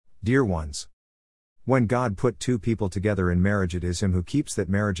Dear ones, when God put two people together in marriage, it is Him who keeps that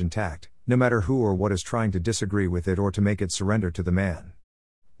marriage intact, no matter who or what is trying to disagree with it or to make it surrender to the man.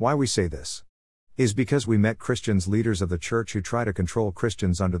 Why we say this is because we met Christians, leaders of the church, who try to control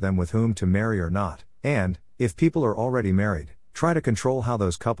Christians under them with whom to marry or not, and, if people are already married, try to control how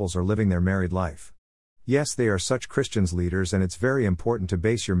those couples are living their married life. Yes, they are such Christians, leaders, and it's very important to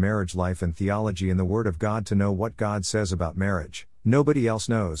base your marriage life and theology in the Word of God to know what God says about marriage. Nobody else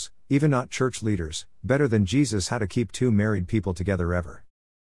knows, even not church leaders, better than Jesus how to keep two married people together ever.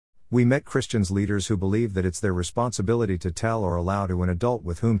 We met Christians, leaders, who believe that it's their responsibility to tell or allow to an adult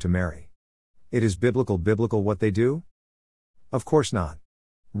with whom to marry. It is biblical what they do? Of course not.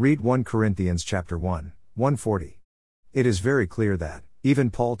 Read 1 Corinthians chapter 1, 140. It is very clear that,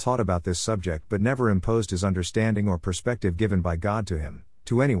 even Paul taught about this subject but never imposed his understanding or perspective given by God to him,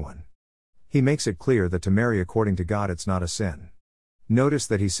 to anyone. He makes it clear that to marry according to God, it's not a sin. Notice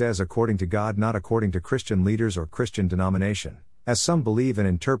that he says according to God, not according to Christian leaders or Christian denomination, as some believe and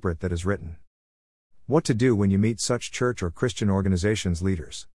interpret that is written. What to do when you meet such church or Christian organizations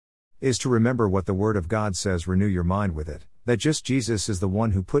leaders is to remember what the Word of God says, renew your mind with it, that just Jesus is the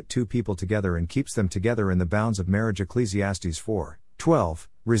one who put two people together and keeps them together in the bounds of marriage. Ecclesiastes 4:12.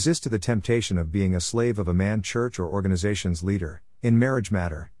 Resist to the temptation of being a slave of a man, church or organization's leader, in marriage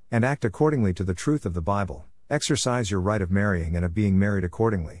matter, and act accordingly to the truth of the Bible. Exercise your right of marrying and of being married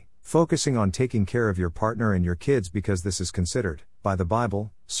accordingly, focusing on taking care of your partner and your kids, because this is considered, by the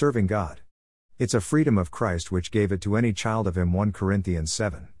Bible, serving God. It's a freedom of Christ which gave it to any child of Him. 1 Corinthians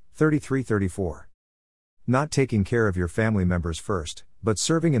 7:33-34. Not taking care of your family members first, but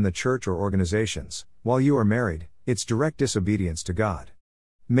serving in the church or organizations, while you are married, it's direct disobedience to God.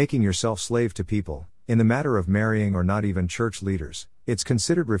 Making yourself slave to people, in the matter of marrying, or not even church leaders, it's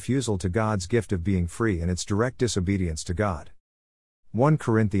considered refusal to God's gift of being free, and it's direct disobedience to God. 1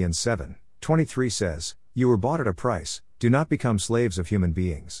 Corinthians 7:23 says, "You were bought at a price, do not become slaves of human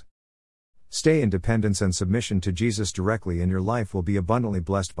beings." Stay in dependence and submission to Jesus directly, and your life will be abundantly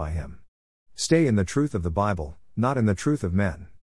blessed by Him. Stay in the truth of the Bible, not in the truth of men.